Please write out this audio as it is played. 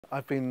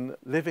I've been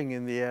living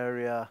in the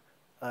area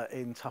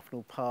in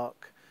Tufnell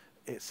Park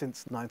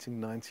since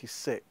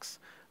 1996,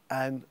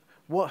 and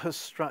what has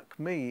struck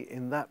me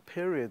in that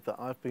period that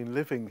I've been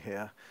living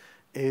here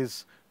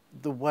is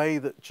the way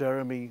that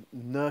Jeremy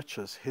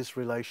nurtures his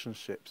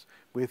relationships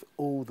with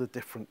all the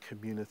different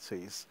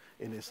communities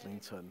in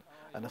Islington,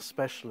 and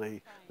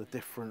especially the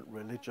different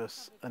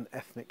religious and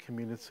ethnic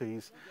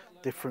communities,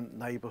 different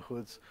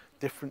neighbourhoods,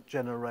 different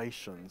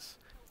generations.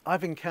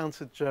 I've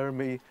encountered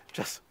Jeremy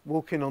just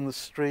walking on the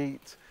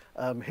street,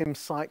 him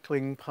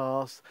cycling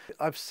past.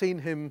 I've seen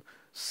him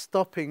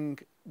stopping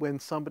when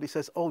somebody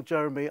says, "Oh,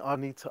 Jeremy, I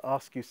need to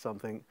ask you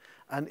something."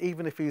 And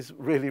even if he's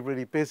really,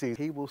 really busy,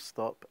 he will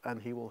stop and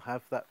he will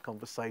have that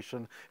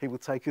conversation. He will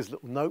take his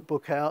little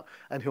notebook out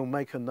and he'll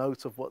make a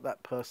note of what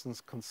that person's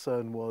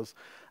concern was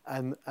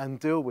and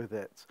deal with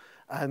it.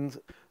 And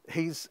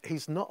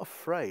he's not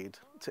afraid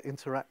to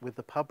interact with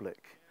the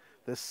public.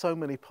 There's so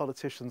many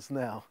politicians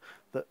now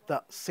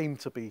that seem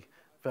to be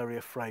very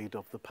afraid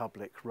of the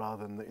public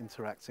rather than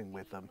interacting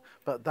with them.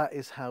 But that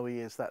is how he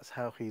is, that's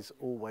how he's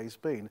always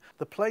been.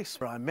 The place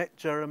where I met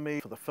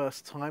Jeremy for the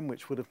first time,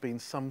 which would have been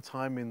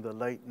sometime in the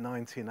late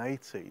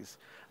 1980s,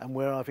 and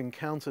where I've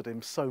encountered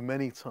him so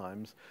many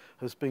times,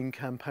 has been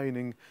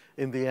campaigning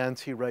in the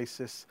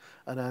anti-racist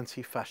and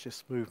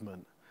anti-fascist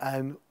movement.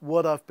 And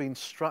what I've been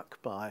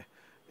struck by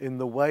in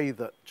the way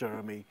that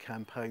Jeremy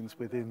campaigns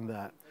within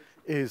that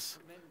is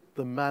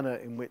the manner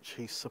in which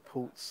he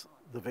supports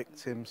the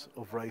victims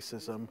of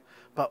racism,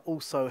 but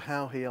also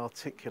how he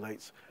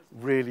articulates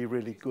really,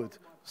 really good,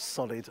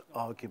 solid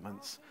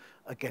arguments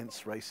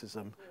against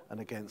racism and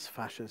against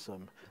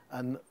fascism.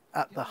 And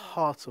at the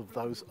heart of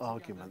those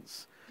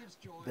arguments,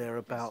 they're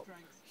about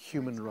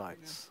human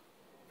rights,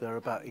 they're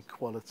about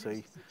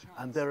equality,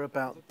 and they're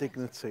about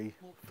dignity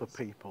for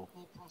people.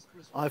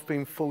 I've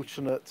been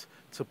fortunate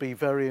to be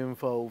very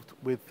involved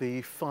with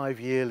the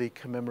 5-yearly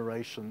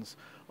commemorations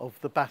of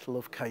the Battle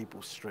of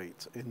Cable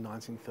Street in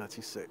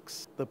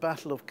 1936. The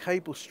Battle of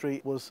Cable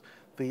Street was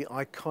the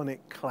iconic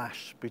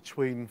clash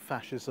between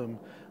fascism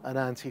and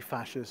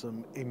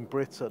anti-fascism in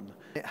Britain.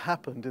 It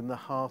happened in the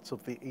heart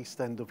of the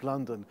East End of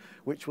London,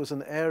 which was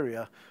an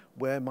area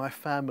where my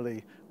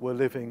family were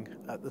living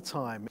at the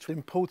time. It's an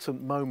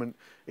important moment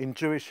in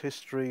Jewish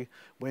history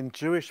when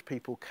Jewish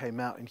people came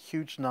out in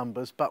huge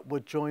numbers but were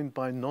joined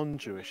by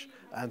non-Jewish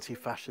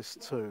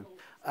anti-fascists too.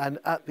 And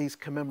at these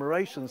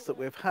commemorations that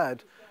we've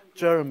had,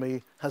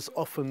 Jeremy has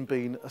often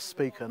been a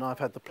speaker, and I've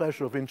had the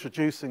pleasure of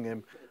introducing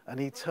him, and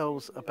he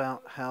tells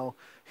about how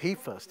he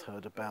first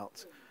heard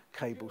about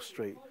Cable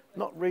Street,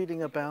 not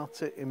reading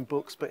about it in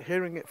books, but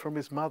hearing it from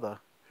his mother,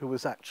 who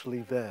was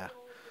actually there.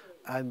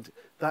 And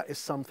that is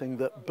something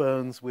that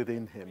burns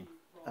within him.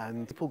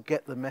 And people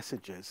get the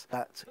messages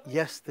that,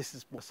 yes, this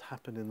is what's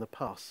happened in the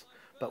past,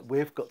 but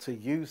we've got to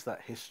use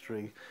that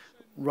history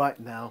right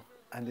now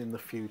and in the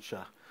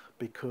future.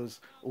 Because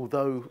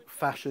although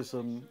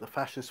fascism, the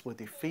fascists were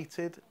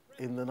defeated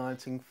in the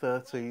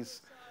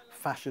 1930s,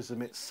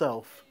 fascism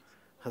itself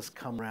has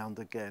come round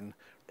again.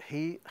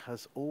 He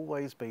has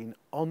always been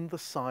on the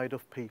side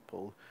of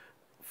people,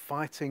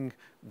 fighting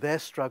their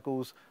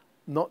struggles,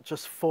 not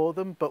just for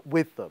them, but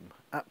with them,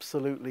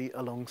 absolutely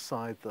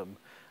alongside them.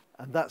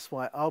 And that's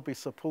why I'll be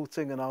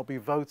supporting and I'll be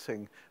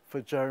voting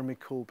for Jeremy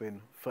Corbyn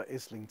for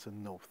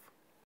Islington North.